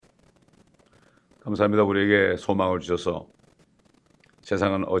감사합니다. 우리에게 소망을 주셔서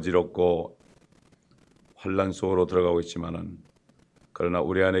세상은 어지럽고 환란 속으로 들어가고 있지만은 그러나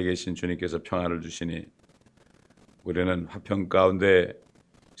우리 안에 계신 주님께서 평안을 주시니 우리는 화평 가운데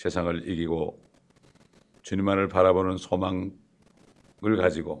세상을 이기고 주님만을 바라보는 소망을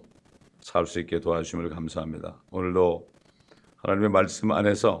가지고 살 수 있게 도와주심을 감사합니다. 오늘도 하나님의 말씀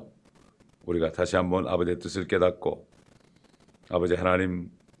안에서 우리가 다시 한번 아버지의 뜻을 깨닫고 아버지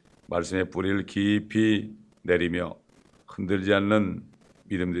하나님 말씀의 뿌리를 깊이 내리며 흔들지 않는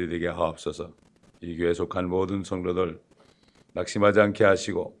믿음들이 되게 하옵소서. 이 교회에 속한 모든 성도들 낙심하지 않게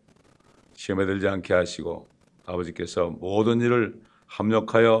하시고 시험에 들지 않게 하시고 아버지께서 모든 일을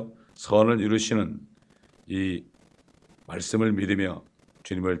합력하여 선을 이루시는 이 말씀을 믿으며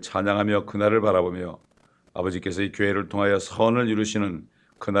주님을 찬양하며 그날을 바라보며 아버지께서 이 교회를 통하여 선을 이루시는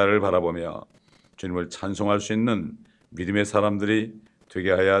그날을 바라보며 주님을 찬송할 수 있는 믿음의 사람들이 되게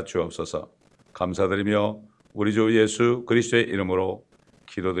하여 주옵소서. 감사드리며 우리 주 예수 그리스도의 이름으로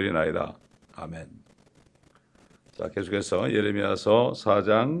기도드리나이다. 아멘. 자, 계속해서 예레미야서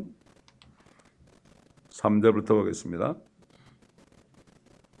 4장 3절부터 보겠습니다.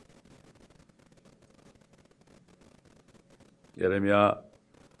 예레미야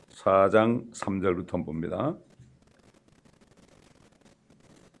 4장 3절부터 봅니다.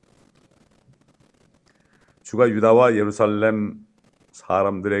 주가 유다와 예루살렘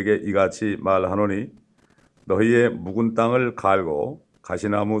사람들에게 이같이 말하노니 너희의 묵은 땅을 갈고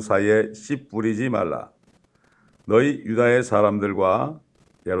가시나무 사이에 씨 뿌리지 말라. 너희 유다의 사람들과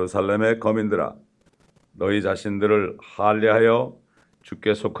예루살렘의 거민들아, 너희 자신들을 할례하여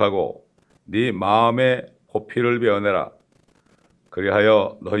주께 속하고 네 마음의 호피를 베어내라.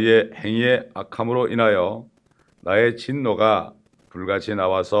 그리하여 너희의 행위의 악함으로 인하여 나의 진노가 불같이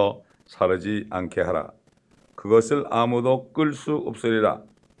나와서 사르지 않게 하라. 그것을 아무도 끌 수 없으리라.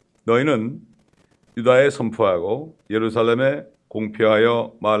 너희는 유다에 선포하고 예루살렘에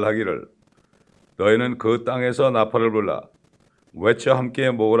공표하여 말하기를 너희는 그 땅에서 나팔을 불라 외쳐 함께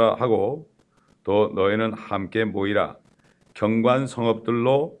모으라 하고 또 너희는 함께 모이라 경관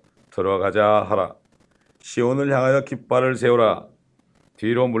성읍들로 들어가자 하라. 시온을 향하여 깃발을 세우라.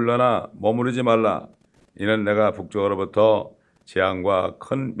 뒤로 물러나 머무르지 말라. 이는 내가 북쪽으로부터 재앙과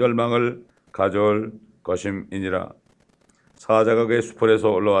큰 멸망을 가져올 것임이니라. 사자가 그의 수풀에서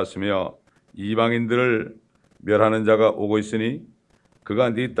올라왔으며 이방인들을 멸하는 자가 오고 있으니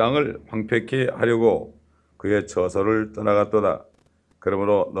그가 네 땅을 황폐케 하려고 그의 처소를 떠나갔도다.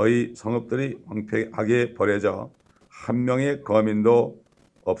 그러므로 너희 성읍들이 황폐하게 버려져 한 명의 거민도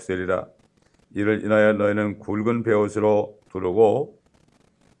없으리라. 이를 인하여 너희는 굵은 베옷으로 두르고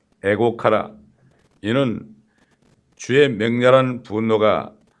애곡하라. 이는 주의 맹렬한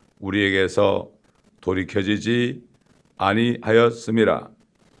분노가 우리에게서 돌이켜지지 아니하였음이라.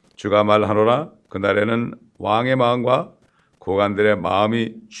 주가 말하노라. 그날에는 왕의 마음과 고관들의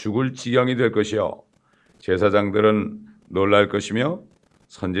마음이 죽을 지경이 될 것이요 제사장들은 놀랄 것이며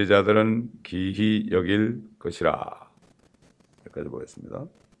선지자들은 기히 여길 것이라. 여기까지 보겠습니다.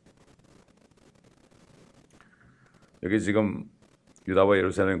 여기 지금 유다와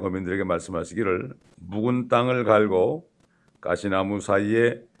예루살렘 거민들에게 말씀하시기를 묵은 땅을 갈고 가시나무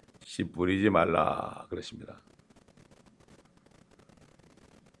사이에 씨 뿌리지 말라 그러십니다.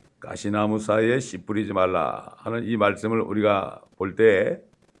 가시나무 사이에 씨 뿌리지 말라 하는 이 말씀을 우리가 볼 때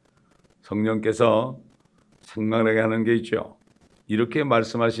성령께서 생각나게 하는 게 있죠. 이렇게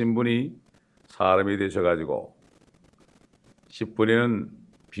말씀하신 분이 사람이 되셔가지고 씨 뿌리는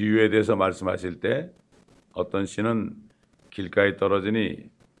비유에 대해서 말씀하실 때 어떤 씨는 길가에 떨어지니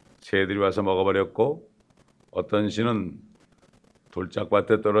새들이 와서 먹어버렸고 어떤 씨는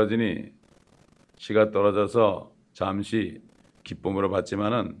돌짝밭에 떨어지니 씨가 떨어져서 잠시 기쁨으로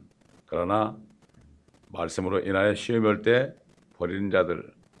받지만은 그러나 말씀으로 인하여 시험이 올 때 버리는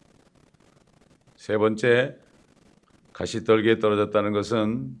자들. 세 번째, 가시떨기에 떨어졌다는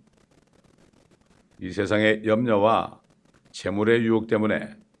것은 이 세상의 염려와 재물의 유혹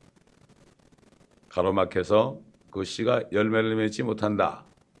때문에 가로막혀서 그 씨가 열매를 맺지 못한다.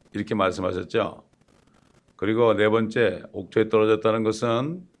 이렇게 말씀하셨죠. 그리고 네 번째, 옥토에 떨어졌다는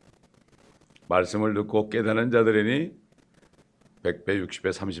것은 말씀을 듣고 깨닫는 자들이니 100배,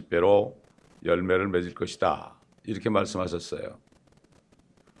 60배, 30배로 열매를 맺을 것이다. 이렇게 말씀하셨어요.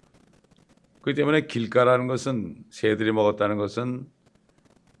 그렇기 때문에 길가라는 것은 새들이 먹었다는 것은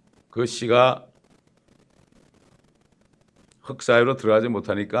그 씨가 흙 사이로 들어가지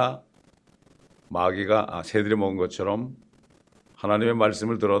못하니까 마귀가 새들이 먹은 것처럼 하나님의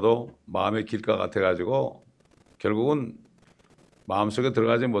말씀을 들어도 마음의 길가 같아가지고 결국은 마음속에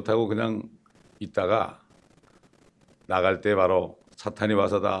들어가지 못하고 그냥 있다가 나갈 때 바로 사탄이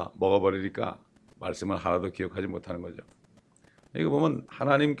와서 다 먹어버리니까 말씀을 하나도 기억하지 못하는 거죠. 이거 보면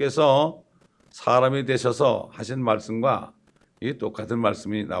하나님께서 사람이 되셔서 하신 말씀과 이 똑같은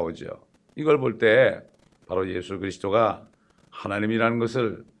말씀이 나오죠. 이걸 볼 때 바로 예수 그리스도가 하나님이라는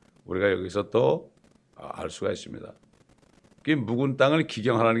것을 우리가 여기서 또 알 수가 있습니다. 그 묵은 땅을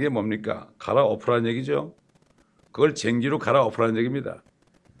기경하라는 게 뭡니까? 갈아엎으라는 얘기죠. 그걸 쟁기로 갈아엎으라는 얘기입니다.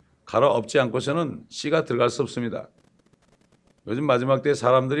 갈아엎지 않고서는 씨가 들어갈 수 없습니다. 요즘 마지막 때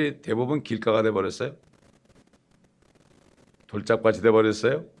사람들이 대부분 길가가 돼버렸어요. 돌짝밭이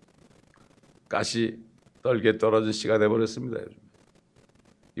돼버렸어요. 가시 떨게 떨어진 씨가 돼버렸습니다. 요즘.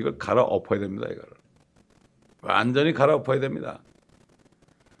 이걸 갈아엎어야 됩니다. 이걸 완전히 갈아엎어야 됩니다.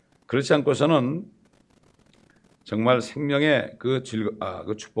 그렇지 않고서는 정말 생명의 그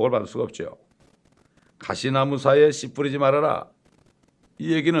축복을 받을 수가 없죠. 가시나무 사이에 씨 뿌리지 말아라.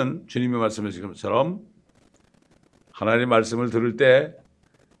 이 얘기는 주님이 말씀하신 것처럼 하나님의 말씀을 들을 때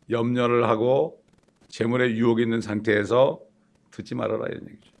염려를 하고 재물에 유혹이 있는 상태에서 듣지 말아라 이런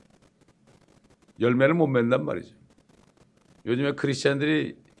얘기죠. 열매를 못 맺는단 말이죠. 요즘에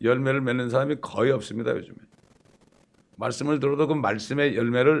크리스찬들이 열매를 맺는 사람이 거의 없습니다. 요즘에. 말씀을 들어도 그 말씀의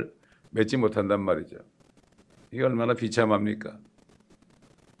열매를 맺지 못한단 말이죠. 이게 얼마나 비참합니까?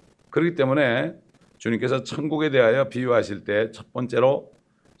 그렇기 때문에 주님께서 천국에 대하여 비유하실 때 첫 번째로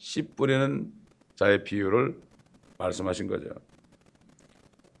씨 뿌리는 자의 비유를 말씀하신 거죠.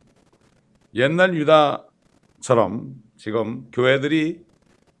 옛날 유다처럼 지금 교회들이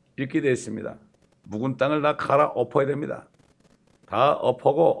이렇게 되어 있습니다. 묵은 땅을 다 갈아엎어야 됩니다. 다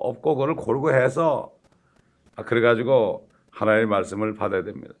엎고 그걸 고르고 해서 그래가지고 하나님의 말씀을 받아야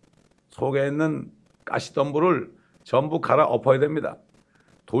됩니다. 속에 있는 가시덤불을 전부 갈아엎어야 됩니다.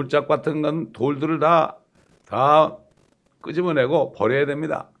 돌짝 같은 건 돌들을 다 끄집어내고 버려야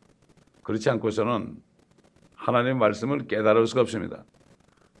됩니다. 그렇지 않고서는 하나님의 말씀을 깨달을 수가 없습니다.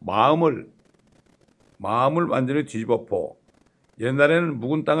 마음을 완전히 뒤집어엎어. 옛날에는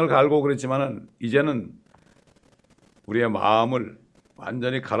묵은 땅을 갈고 그랬지만은 이제는 우리의 마음을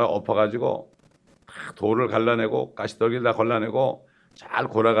완전히 갈아엎어가지고 돌을 갈라내고 가시떨기를 다 골라내고 잘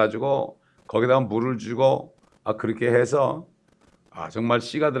골아가지고 거기다가 물을 주고 그렇게 해서 정말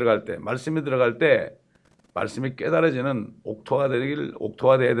씨가 들어갈 때 말씀이 들어갈 때 말씀이 깨달아지는 옥토가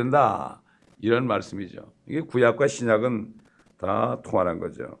돼야 된다 이런 말씀이죠. 이게 구약과 신약은 다 통하는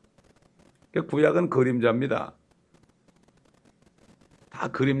거죠. 구약은 그림자입니다. 다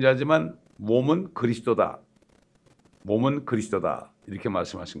그림자지만 몸은 그리스도다. 몸은 그리스도다 이렇게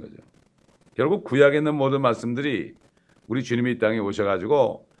말씀하신 거죠. 결국 구약에 있는 모든 말씀들이 우리 주님이 이 땅에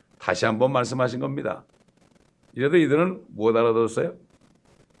오셔가지고 다시 한번 말씀하신 겁니다. 이래도 이들은 못 알아들었어요?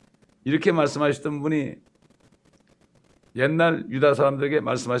 이렇게 말씀하셨던 분이 옛날 유다 사람들에게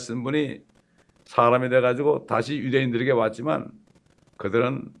말씀하셨던 분이 사람이 돼가지고 다시 유대인들에게 왔지만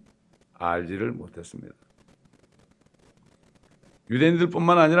그들은 알지를 못했습니다.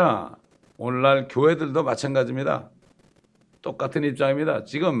 유대인들뿐만 아니라 오늘날 교회들도 마찬가지입니다. 똑같은 입장입니다.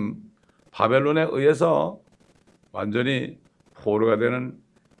 지금 바벨론에 의해서 완전히 포로가 되는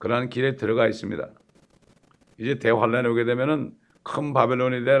그러한 길에 들어가 있습니다. 이제 대환란에 오게 되면은 큰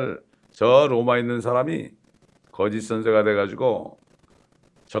바벨론이 될 저 로마에 있는 사람이 거짓 선생가 돼가지고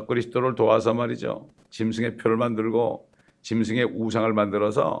적그리스도를 도와서 말이죠. 짐승의 표를 만들고 짐승의 우상을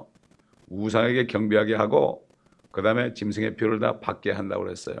만들어서 우상에게 경배하게 하고 그 다음에 짐승의 표를 다 받게 한다고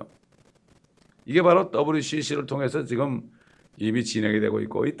그랬어요. 이게 바로 WCC를 통해서 지금 이미 진행이 되고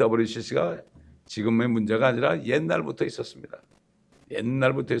있고 이 WCC가 지금의 문제가 아니라 옛날부터 있었습니다.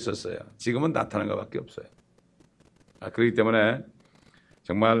 옛날부터 있었어요. 지금은 나타난 것밖에 없어요. 그렇기 때문에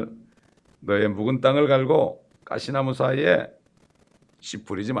정말 너의 묵은 땅을 갈고 가시나무 사이에 씨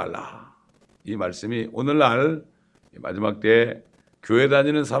뿌리지 말라. 이 말씀이 오늘날 마지막 때에 교회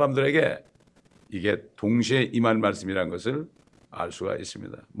다니는 사람들에게 이게 동시에 임할 말씀이라는 것을 알 수가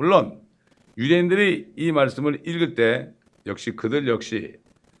있습니다. 물론 유대인들이 이 말씀을 읽을 때 역시 그들 역시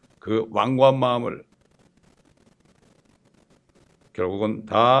그 완고한 마음을 결국은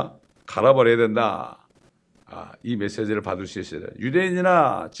다 갈아버려야 된다. 이 메시지를 받을 수 있어야 돼요.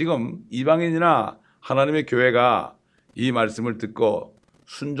 유대인이나 지금 이방인이나 하나님의 교회가 이 말씀을 듣고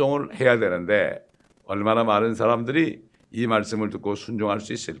순종을 해야 되는데 얼마나 많은 사람들이 이 말씀을 듣고 순종할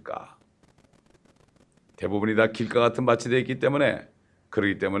수 있을까? 대부분이 다 길가 같은 밭이 되어 있기 때문에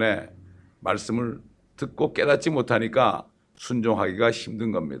그렇기 때문에 말씀을 듣고 깨닫지 못하니까 순종하기가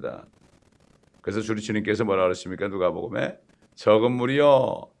힘든 겁니다. 그래서 주님께서 뭐라 그러십니까? 누가복음에 적은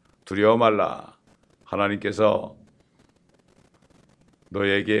무리여 두려워 말라. 하나님께서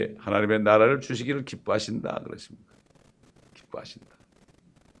너에게 하나님의 나라를 주시기를 기뻐하신다 그러십니다. 기뻐하신다.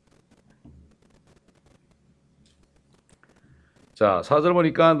 자, 4절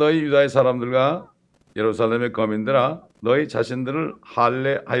보니까 너희 유다의 사람들과 예루살렘의 거민들아 너희 자신들을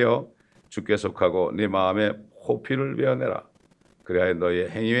할례하여 주께 속하고 네 마음에 호피를 베어내라. 그리하여 너희의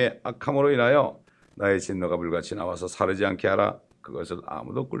행위의 악함으로 인하여 나의 진노가 불같이 나와서 사르지 않게 하라. 그것을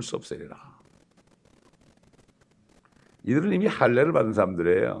아무도 끌 수 없으리라. 이들은 이미 할례를 받은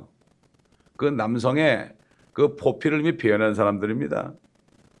사람들이에요. 그 남성의 그 포피를 이미 베어낸 사람들입니다.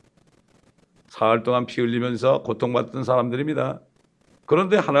 사흘 동안 피 흘리면서 고통받던 사람들입니다.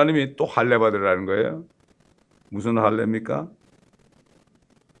 그런데 하나님이 또 할례 받으라는 거예요. 무슨 할례입니까?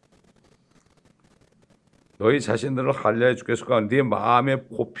 너희 자신들을 할례해 주께 속하고 네 마음의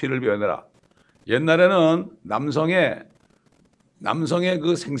포피를 베어내라. 옛날에는 남성의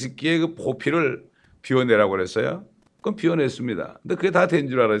그 생식기의 그 포피를 비워내라고 그랬어요. 그건 비워냈습니다. 근데 그게 다 된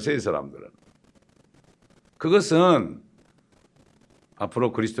줄 알았어요, 이 사람들은. 그것은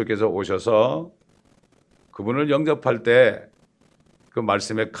앞으로 그리스도께서 오셔서 그분을 영접할 때 그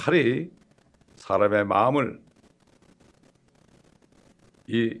말씀의 칼이 사람의 마음을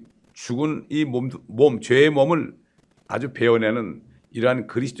이 죽은 이 몸, 죄의 몸을 아주 베어내는 이러한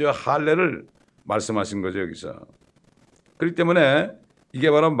그리스도의 할례를 말씀하신 거죠, 여기서. 그렇기 때문에 이게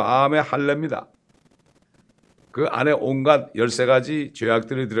바로 마음의 할례입니다. 그 안에 온갖 13가지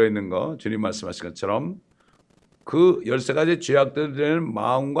죄악들이 들어있는 거, 주님 말씀하신 것처럼 그 13가지 죄악들이 들어있는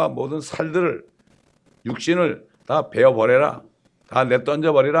마음과 모든 살들을, 육신을 다 베어버려라. 다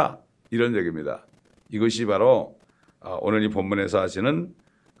내던져버리라. 이런 얘기입니다. 이것이 바로 오늘 이 본문에서 하시는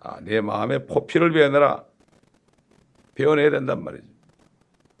내 마음의 포피를 베어내라. 베어내야 된단 말이죠.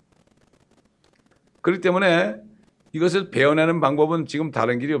 그렇기 때문에 이것을 베어내는 방법은 지금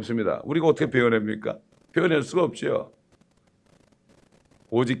다른 길이 없습니다. 우리가 어떻게 베어냅니까? 베어낼 수가 없죠.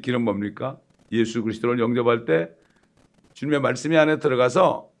 오직 길은 뭡니까? 예수 그리스도를 영접할 때 주님의 말씀이 안에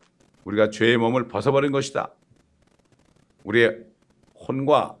들어가서 우리가 죄의 몸을 벗어버린 것이다. 우리의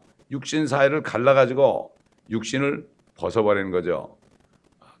혼과 육신 사이를 갈라가지고 육신을 벗어버리는 거죠.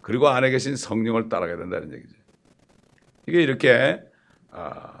 그리고 안에 계신 성령을 따라가야 된다는 얘기죠. 이게 이렇게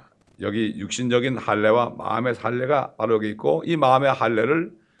여기 육신적인 할례와 마음의 할례가 바로 여기 있고, 이 마음의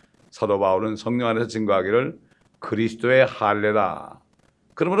할례를 사도 바울은 성령 안에서 증거하기를 그리스도의 할례다.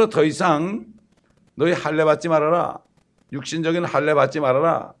 그러므로 더 이상 너희 할례 받지 말아라. 육신적인 할례 받지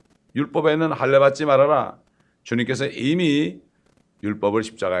말아라. 율법에 있는 할례 받지 말아라. 주님께서 이미 율법을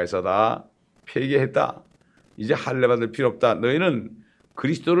십자가에서 다 폐기했다. 이제 할례 받을 필요 없다. 너희는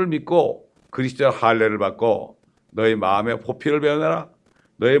그리스도를 믿고 그리스도의 할례를 받고 너희 마음의 포피를 베어내라.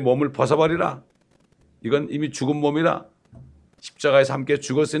 너희 몸을 벗어버리라. 이건 이미 죽은 몸이다. 십자가에서 함께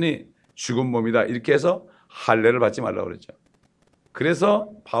죽었으니 죽은 몸이다. 이렇게 해서 할례를 받지 말라고 그랬죠.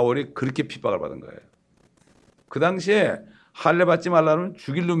 그래서 바울이 그렇게 핍박을 받은 거예요. 그 당시에 할례 받지 말라는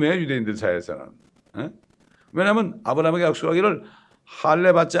죽일 놈이에요, 유대인들 사이에서는. 왜냐하면 아브라함에게 약속하기를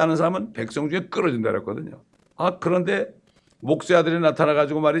할례 받지 않은 사람은 백성 중에 끌어진다 그랬거든요. 그런데 목수의 아들이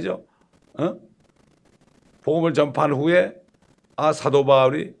나타나가지고 말이죠. 복음을 전파한 후에 사도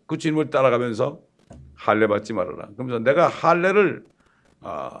바울이 그 주님을 따라가면서 할례 받지 말아라. 그러면서 내가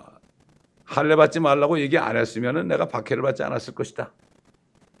할례 받지 말라고 얘기 안 했으면 내가 박해를 받지 않았을 것이다.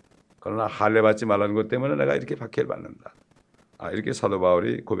 그러나 할례 받지 말라는 것 때문에 내가 이렇게 박해를 받는다. 이렇게 사도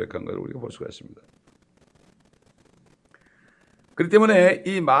바울이 고백한 것을 우리가 볼 수가 있습니다. 그렇기 때문에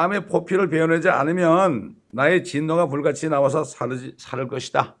이 마음의 포피를 베어내지 않으면 나의 진노가 불같이 나와서 살을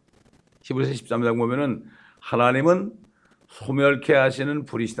것이다. 히브리서 13장 보면은 하나님은 소멸케 하시는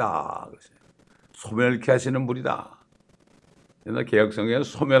불이시다. 소멸케 하시는 불이다. 옛날 개혁성경에는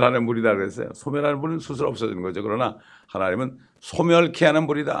소멸하는 불이다 그랬어요. 소멸하는 불은 스스로 없어지는 거죠. 그러나 하나님은 소멸케 하는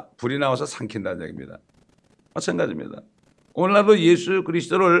불이다. 불이 나와서 삼킨다는 얘기입니다. 마찬가지입니다. 오늘날도 예수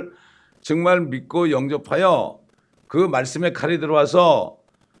그리스도를 정말 믿고 영접하여 그 말씀의 칼이 들어와서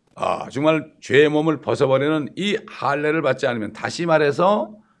정말 죄의 몸을 벗어버리는 이 할례를 받지 않으면, 다시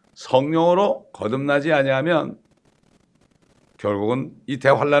말해서 성령으로 거듭나지 아니하면 결국은 이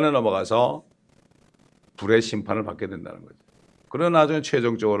대환란에 넘어가서 불의 심판을 받게 된다는 거죠. 그러나 나중에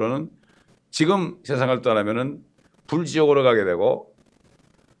최종적으로는 지금 세상을 떠나면은 불지옥으로 가게 되고,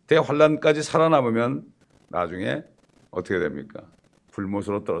 대환란까지 살아남으면 나중에 어떻게 됩니까?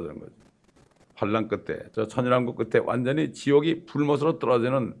 불못으로 떨어지는 거죠. 환란 끝에, 저 천연왕국 끝에 완전히 지옥이 불못으로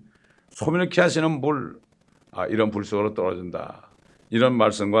떨어지는, 소멸케 하시는 불, 이런 불 속으로 떨어진다. 이런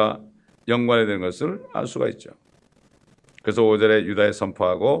말씀과 연관이 되는 것을 알 수가 있죠. 그래서 5절에 유다에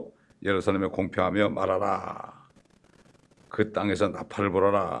선포하고 예루살렘에 공표하며 말하라. 그 땅에서 나팔을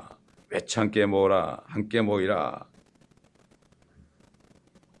불어라. 외치 함께 모으라. 함께 모이라.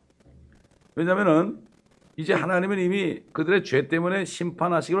 왜냐하면 이제 하나님은 이미 그들의 죄 때문에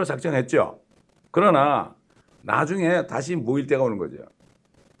심판하시기로 작정했죠. 그러나 나중에 다시 모일 때가 오는 거죠.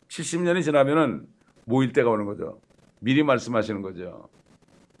 70년이 지나면은 모일 때가 오는 거죠. 미리 말씀하시는 거죠.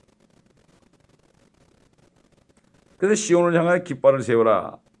 그래서 시온을 향하여 깃발을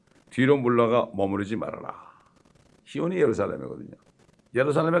세우라. 뒤로 물러가 머무르지 말아라. 시온이 예루살렘이거든요.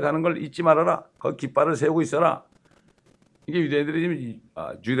 예루살렘에 가는 걸 잊지 말아라. 거기 깃발을 세우고 있어라. 이게 유대인들이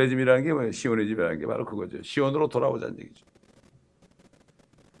지금 주다즘이라는 게 뭐예요? 시온의 집이라는 게 바로 그거죠. 시온으로 돌아오자는 얘기죠.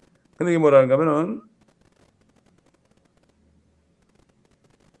 근데 이게 뭐라는가 하면은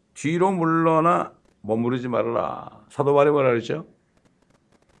뒤로 물러나 머무르지 말아라. 사도 바울이 뭐라 그랬죠?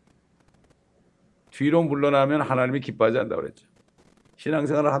 뒤로 물러나면 하나님이 기뻐하지 않는다고 그랬죠.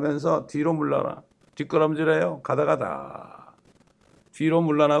 신앙생활을 하면서 뒤로 물러나. 뒷걸음질해요. 가다가다. 뒤로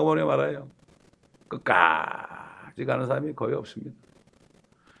물러나고 버려 말아요. 끝까지 가는 사람이 거의 없습니다.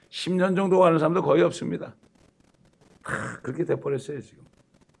 10년 정도 가는 사람도 거의 없습니다. 다 그렇게 돼버렸어요 지금.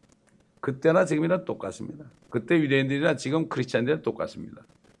 그때나 지금이나 똑같습니다. 그때 유대인들이나 지금 크리스찬들이나 똑같습니다.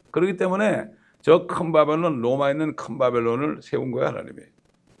 그렇기 때문에 저 큰 바벨론, 로마에 있는 큰 바벨론을 세운 거야 하나님이.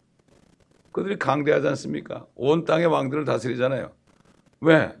 그들이 강대하지 않습니까? 온 땅의 왕들을 다스리잖아요.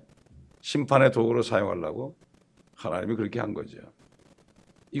 왜? 심판의 도구로 사용하려고 하나님이 그렇게 한 거죠.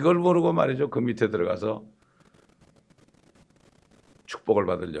 이걸 모르고 말이죠. 그 밑에 들어가서 축복을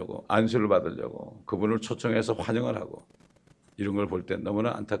받으려고, 안수를 받으려고 그분을 초청해서 환영을 하고 이런 걸 볼 때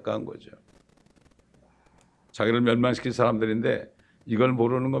너무나 안타까운 거죠. 자기를 멸망시킨 사람들인데 이걸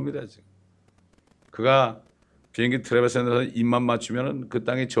모르는 겁니다. 지금. 그가 비행기 트랩에서 내서 입만 맞추면 그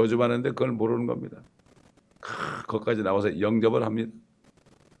땅이 저주받는데 그걸 모르는 겁니다. 거기까지 나와서 영접을 합니다.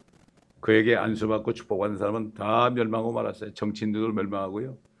 그에게 안수받고 축복받는 사람은 다 멸망하고 말았어요. 정치인들도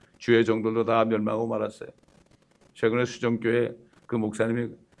멸망하고요. 주의 종들도 다 멸망하고 말았어요. 최근에 수정교회 그 목사님이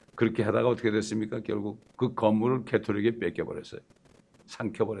그렇게 하다가 어떻게 됐습니까? 결국 그 건물을 개토릭에 뺏겨버렸어요.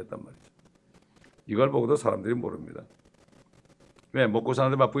 삼켜버렸단 말이죠. 이걸 보고도 사람들이 모릅니다. 왜? 먹고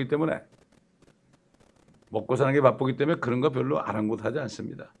사는데 바쁘기 때문에. 먹고 사는 게 바쁘기 때문에 그런 거 별로 아랑곳하지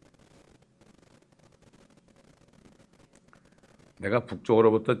않습니다. 내가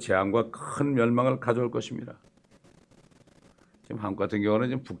북쪽으로부터 재앙과 큰 멸망을 가져올 것입니다. 지금 한국 같은 경우는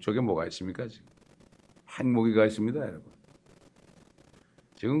지금 북쪽에 뭐가 있습니까? 지금 핵무기가 있습니다, 여러분.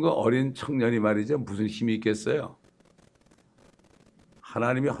 지금 그 어린 청년이 말이죠. 무슨 힘이 있겠어요?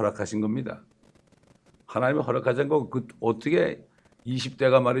 하나님이 허락하신 겁니다. 하나님이 허락하신 거 그 어떻게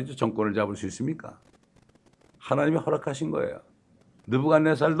 20대가 말이죠. 정권을 잡을 수 있습니까? 하나님이 허락하신 거예요.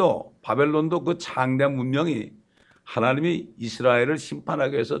 느부갓네살도 바벨론도 그 장대한 문명이 하나님이 이스라엘을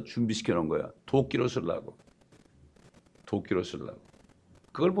심판하기 위해서 준비시켜 놓은 거야. 도끼로 쓰려고. 도끼로 쓰려고.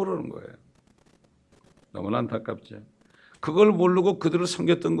 그걸 모르는 거예요. 너무나 안타깝죠. 그걸 모르고 그들을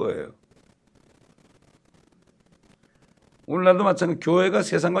섬겼던 거예요. 오늘날도 마찬가지. 교회가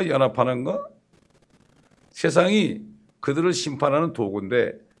세상과 연합하는 거, 세상이 그들을 심판하는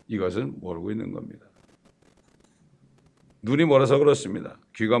도구인데 이것을 모르고 있는 겁니다. 눈이 멀어서 그렇습니다.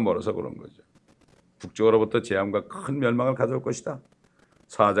 귀가 멀어서 그런 거죠. 북쪽으로부터 재앙과 큰 멸망을 가져올 것이다.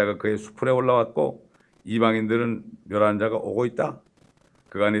 사자가 그의 수풀에 올라왔고 이방인들은 멸한 자가 오고 있다.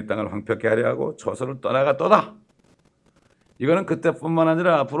 그가 이 땅을 황폐케 하려 하고 저서를 떠나갔도다. 이거는 그때뿐만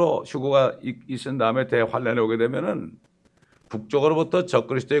아니라 앞으로 휴거가 있은 다음에 대환란이 오게 되면은 북쪽으로부터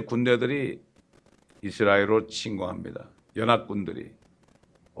적그리스도의 군대들이 이스라엘로 침공합니다. 연합군들이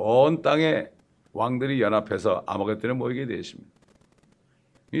온 땅에 왕들이 연합해서 아마겟돈에 모이게 되어 있습니다.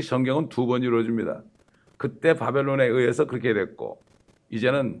 이 성경은 두 번 이루어집니다. 그때 바벨론에 의해서 그렇게 됐고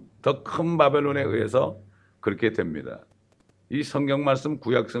이제는 더 큰 바벨론에 의해서 그렇게 됩니다. 이 성경 말씀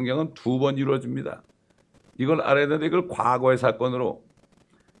구약 성경은 두 번 이루어집니다. 이걸 알아야 되는데 이걸 과거의 사건으로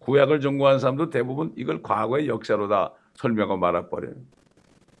구약을 전공한 사람도 대부분 이걸 과거의 역사로 다 설명하고 말아버려요.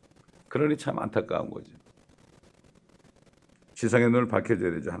 그러니 참 안타까운 거죠. 지상의 눈을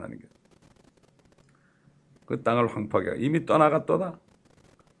밝혀줘야 되죠. 하나님께. 그 땅을 황폐하게 이미 떠나갔도다.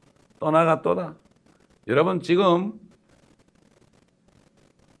 떠나갔도다. 여러분 지금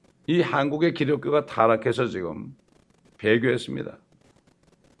이 한국의 기독교가 타락해서 지금 배교했습니다.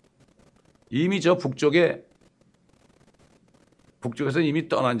 이미 저 북쪽에서 이미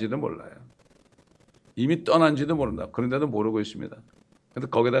떠난지도 몰라요. 이미 떠난지도 모른다. 그런데도 모르고 있습니다. 근데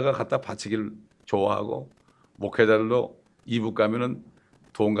거기다가 갖다 바치기를 좋아하고 목회자들도 이북 가면은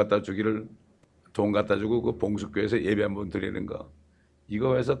돈 갖다 주고 그 봉숙교에서 예배 한번 드리는 거.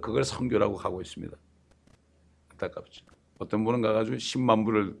 이거 해서 그걸 선교라고 하고 있습니다. 안타깝죠. 어떤 분은 가가지고 10만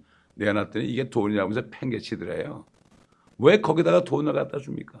불을 내놨더니 이게 돈이라고 해서 팽개치더래요. 왜 거기다가 돈을 갖다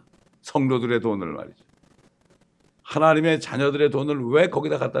줍니까? 성도들의 돈을 말이죠. 하나님의 자녀들의 돈을 왜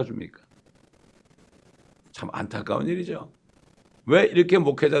거기다 갖다 줍니까? 참 안타까운 일이죠. 왜 이렇게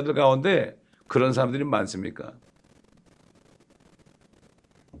목회자들 가운데 그런 사람들이 많습니까?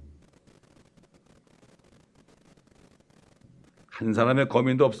 한 사람의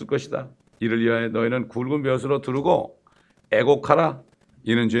거민도 없을 것이다. 이를 위하여 너희는 굵은 벼슬로 두르고 애곡하라.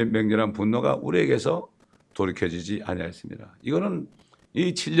 이는 주의 맹렬한 분노가 우리에게서 돌이켜지지 아니하였습니다. 이거는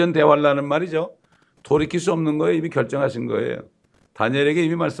이 7년 대환란은 말이죠. 돌이킬 수 없는 거예요. 이미 결정하신 거예요. 다니엘에게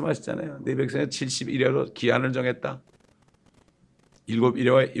이미 말씀하셨잖아요. 네 백성의 71회로 기한을 정했다.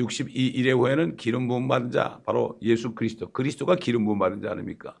 7일에와 62일의 후에는 기름 부음 받은 자, 바로 예수 그리스도가 기름 부음 받은 자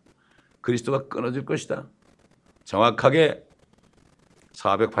아닙니까? 그리스도가 끊어질 것이다. 정확하게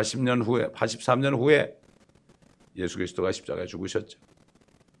 480년 후에 83년 후에 예수 그리스도가 십자가에 죽으셨죠.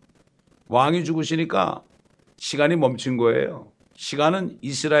 왕이 죽으시니까 시간이 멈춘 거예요. 시간은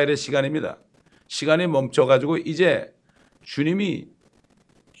이스라엘의 시간입니다. 시간이 멈춰가지고 이제 주님이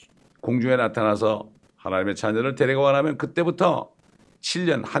공중에 나타나서 하나님의 자녀를 데리고 가려면 그때부터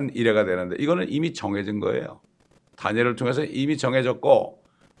 7년 한 일회가 되는데 이거는 이미 정해진 거예요. 다니엘을 통해서 이미 정해졌고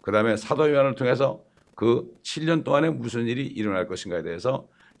그 다음에 사도 요한을 통해서 그 7년 동안에 무슨 일이 일어날 것인가에 대해서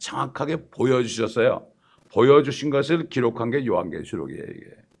정확하게 보여주셨어요. 보여주신 것을 기록한 게 요한계시록이에요. 이게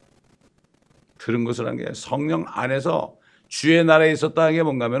들은 것을 한 게 성령 안에서 주의 나라에 있었다는 게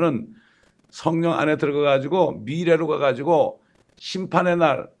뭔가 하면은 성령 안에 들어가가지고 미래로 가가지고 심판의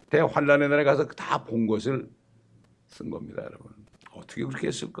날, 대환란의 날에 가서 다 본 것을 쓴 겁니다, 여러분. 어떻게 그렇게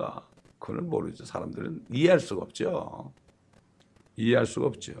했을까? 그건 모르죠. 사람들은 이해할 수가 없죠. 이해할 수가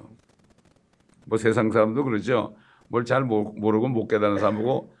없죠. 뭐 세상 사람도 그러죠. 뭘 잘 모르고 못 깨닫는 사람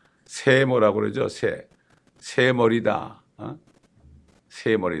보고 새머라고 그러죠. 새머리다.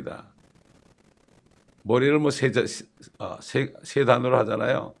 새머리다. 머리를 뭐 세 단어로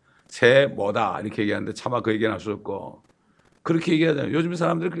하잖아요. 새뭐다 이렇게 얘기하는데 차마 그 얘기는 할 수 없고 그렇게 얘기하잖아요. 요즘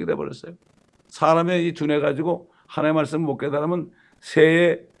사람들이 그렇게 돼버렸어요. 사람의 이 두뇌 가지고 하나님의 말씀 못 깨달으면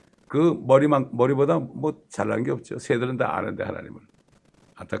새의 그 머리보다 뭐 잘난 게 없죠. 새들은 다 아는데 하나님을.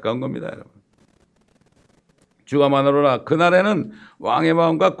 안타까운 겁니다, 여러분. 주가 말하노라 그날에는 왕의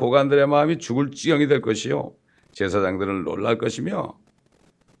마음과 고관들의 마음이 죽을 지경이 될 것이요 제사장들은 놀랄 것이며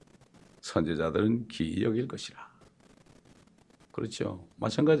선지자들은 기이 여길 것이라. 그렇죠.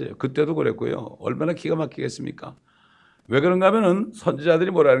 마찬가지예요. 그때도 그랬고요. 얼마나 기가 막히겠습니까? 왜 그런가 하면은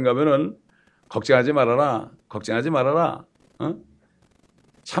선지자들이 뭐라는가 하면은 걱정하지 말아라. 걱정하지 말아라.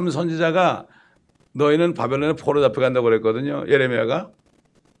 참 선지자가 너희는 바벨론에 포로 잡혀간다고 그랬거든요. 예레미야가.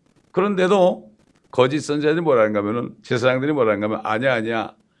 그런데도 거짓 선지자들이 뭐라는가 하면은 제사장들이 뭐라는가 하면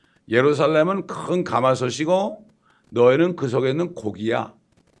아니야. 예루살렘은 큰 가마솥이고 너희는 그 속에 있는 고기야.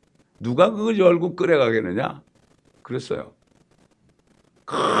 누가 그걸 열고 끓여가겠느냐? 그랬어요.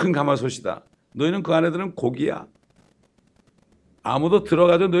 큰 가마솥이다. 너희는 그 안에 드는 고기야. 아무도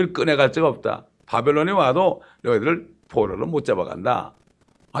들어가도 너희를 꺼내갈 자가 없다. 바벨론에 와도 너희들을 포로로 못 잡아간다.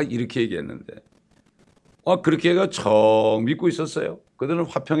 이렇게 얘기했는데. 그렇게 얘가 정 믿고 있었어요. 그들은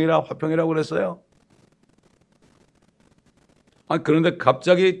화평이라고 그랬어요. 그런데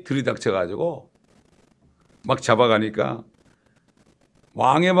갑자기 들이닥쳐가지고 막 잡아가니까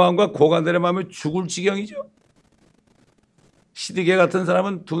왕의 마음과 고관들의 마음이 죽을 지경이죠. 시드기야 같은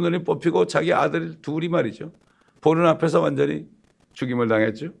사람은 두 눈이 뽑히고 자기 아들 둘이 말이죠. 보는 앞에서 완전히 죽임을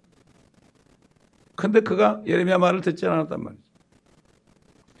당했죠. 근데 그가 예레미야 말을 듣지 않았단 말이죠.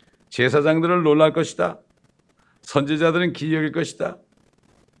 제사장들을 놀랄 것이다. 선지자들은 기이 여길 것이다.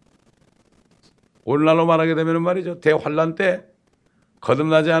 오늘날로 말하게 되면 말이죠. 대환란 때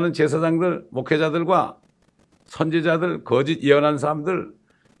거듭나지 않은 제사장들, 목회자들과 선지자들, 거짓 예언한 사람들,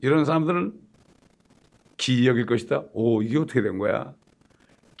 이런 사람들은 기이 여길 것이다. 이게 어떻게 된 거야?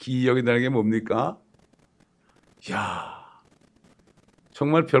 기이 여긴다는 게 뭡니까?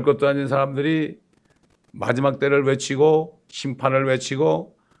 정말 별것도 아닌 사람들이 마지막 때를 외치고 심판을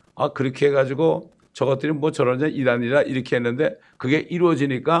외치고 그렇게 해가지고 저것들이 뭐 저러냐 이단이라 이렇게 했는데 그게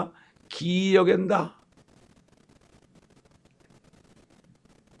이루어지니까 기이 여긴다.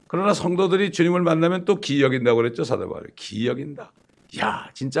 그러나 성도들이 주님을 만나면 또 기이 여긴다고 그랬죠. 사도 바울이. 기이 여긴다.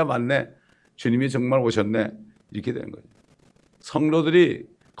 진짜 맞네. 주님이 정말 오셨네. 이렇게 되는 거죠.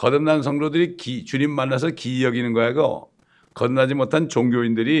 거듭난 성도들이 주님 만나서 기이 여기는 거하고 거듭나지 못한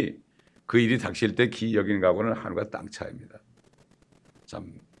종교인들이 그 일이 닥칠 때 기이 여기는 거하고는 하늘과 땅 차이입니다.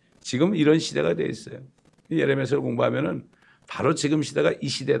 참 지금 이런 시대가 되어 있어요. 예레미야서를 공부하면은 바로 지금 시대가 이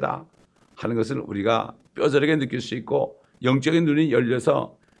시대다 하는 것을 우리가 뼈저리게 느낄 수 있고 영적인 눈이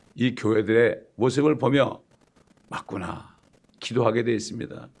열려서 이 교회들의 모습을 보며 맞구나 기도하게 되어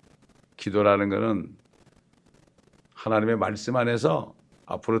있습니다. 기도라는 것은 하나님의 말씀 안에서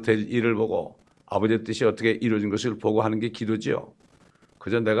앞으로 될 일을 보고 아버지의 뜻이 어떻게 이루어진 것을 보고 하는 게 기도지요.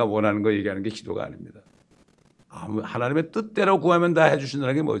 그저 내가 원하는 거 얘기하는 게 기도가 아닙니다. 하나님의 뜻대로 구하면 다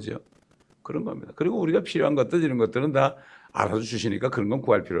해주신다는 게 뭐죠? 그런 겁니다. 그리고 우리가 필요한 것들 이런 것들은 다 알아서 주시니까 그런 건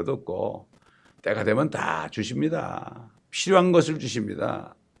구할 필요도 없고 때가 되면 다 주십니다. 필요한 것을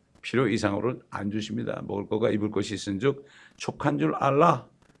주십니다. 필요 이상으로 안 주십니다. 먹을 것과 입을 것이 있은즉 촉한 줄 알라.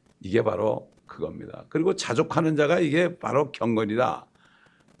 이게 바로 그겁니다. 그리고 자족하는 자가 이게 바로 경건이다.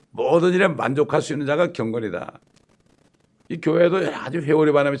 모든 일에 만족할 수 있는 자가 경건이다. 이 교회도 아주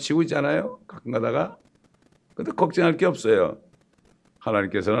회오리 바람에 치고 있잖아요. 가끔 가다가. 근데 걱정할 게 없어요.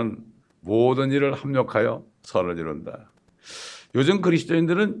 하나님께서는 모든 일을 합력하여 선을 이룬다. 요즘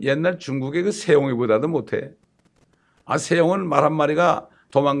그리스도인들은 옛날 중국의 그 세용이보다도 못해. 세용은 말 한마디가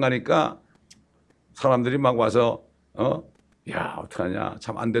도망가니까 사람들이 막 와서 야 어떡하냐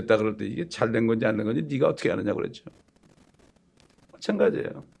참 안 됐다 그럴 때 이게 잘 된 건지 안 된 건지 네가 어떻게 아느냐 그랬죠.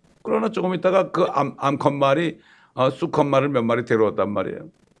 마찬가지예요. 그러나 조금 있다가 그 암컷 말이 수컷 말을 몇 마리 데려왔단 말이에요.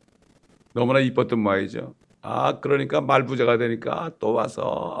 너무나 이뻤던 모양이죠. 그러니까 말부자가 되니까 또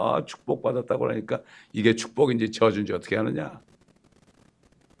와서 축복받았다고 그러니까 이게 축복인지 저주인지 어떻게 하느냐.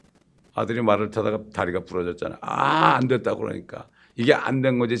 아들이 말을 타다가 다리가 부러졌잖아. 안 됐다고 그러니까 이게 안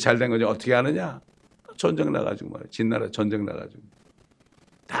된 건지 잘 된 건지 어떻게 하느냐. 전쟁 나가지고 말이야. 진나라 전쟁 나가지고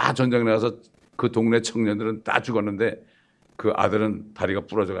다 전쟁 나가서 그 동네 청년들은 다 죽었는데 그 아들은 다리가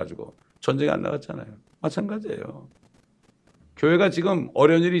부러져가지고 전쟁에 안 나갔잖아요. 마찬가지예요. 교회가 지금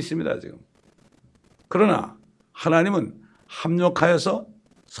어려운 일이 있습니다. 지금. 그러나 하나님은 합력하여서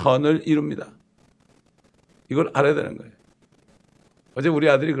선을 이룹니다. 이걸 알아야 되는 거예요. 어제 우리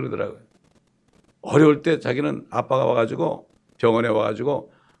아들이 그러더라고요. 어려울 때 자기는 아빠가 와가지고 병원에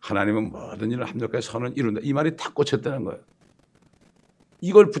와가지고 하나님은 모든 일을 합력하여 선을 이룬다. 이 말이 딱 꽂혔다는 거예요.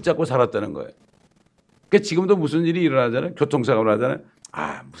 이걸 붙잡고 살았다는 거예요. 그러니까 지금도 무슨 일이 일어나잖아요. 교통사고를 하잖아요.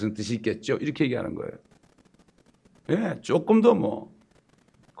 무슨 뜻이 있겠죠. 이렇게 얘기하는 거예요. 예, 조금도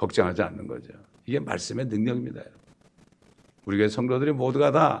걱정하지 않는 거죠. 이게 말씀의 능력입니다. 우리 교회 성도들이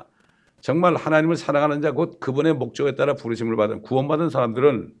모두가 다 정말 하나님을 사랑하는 자, 곧 그분의 목적에 따라 부르심을 받은 구원받은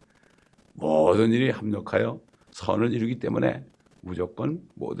사람들은 모든 일이 합력하여 선을 이루기 때문에 무조건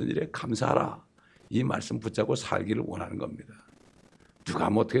모든 일에 감사하라. 이 말씀 붙잡고 살기를 원하는 겁니다. 누가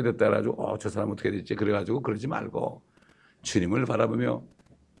어떻게 됐다 해가지고 저 사람 어떻게 됐지 그래가지고 그러지 말고 주님을 바라보며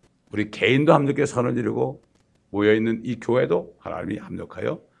우리 개인도 합력해 선을 이루고 모여있는 이 교회도 하나님이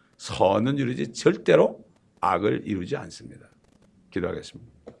합력하여 선은 이루지 절대로 악을 이루지 않습니다.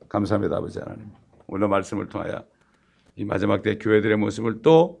 기도하겠습니다. 감사합니다. 아버지 하나님. 오늘 말씀을 통하여 이 마지막 때 교회들의 모습을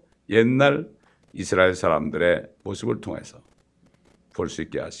또 옛날 이스라엘 사람들의 모습을 통해서 볼 수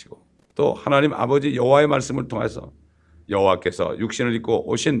있게 하시고 또 하나님 아버지 여호와의 말씀을 통해서 여호와께서 육신을 입고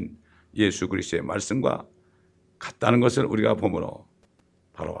오신 예수 그리스도의 말씀과 같다는 것을 우리가 보므로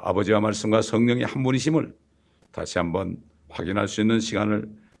바로 아버지와 말씀과 성령이 한 분이심을 다시 한번 확인할 수 있는 시간을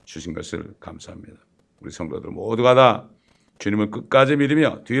주신 것을 감사합니다. 우리 성도들 모두가 다 주님을 끝까지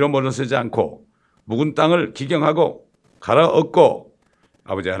믿으며 뒤로 물러서지 않고 묵은 땅을 기경하고 갈아엎고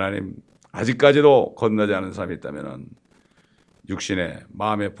아버지 하나님 아직까지도 건너지 않은 사람이 있다면 육신의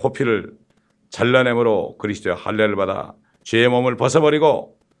마음의 포피를 잘라내므로 그리스도의 할례를 받아 죄의 몸을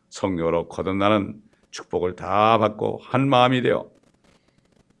벗어버리고 성령으로 거듭나는 축복을 다 받고 한 마음이 되어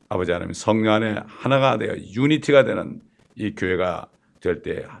아버지 하나님 성령 안에 하나가 되어 유니티가 되는 이 교회가 될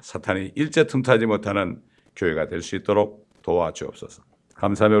때 사탄이 일제 틈타지 못하는 교회가 될 수 있도록 도와주옵소서.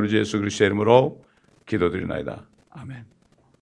 감사하며 우리 주 예수 그리스도의 이름으로 기도드리나이다. 아멘.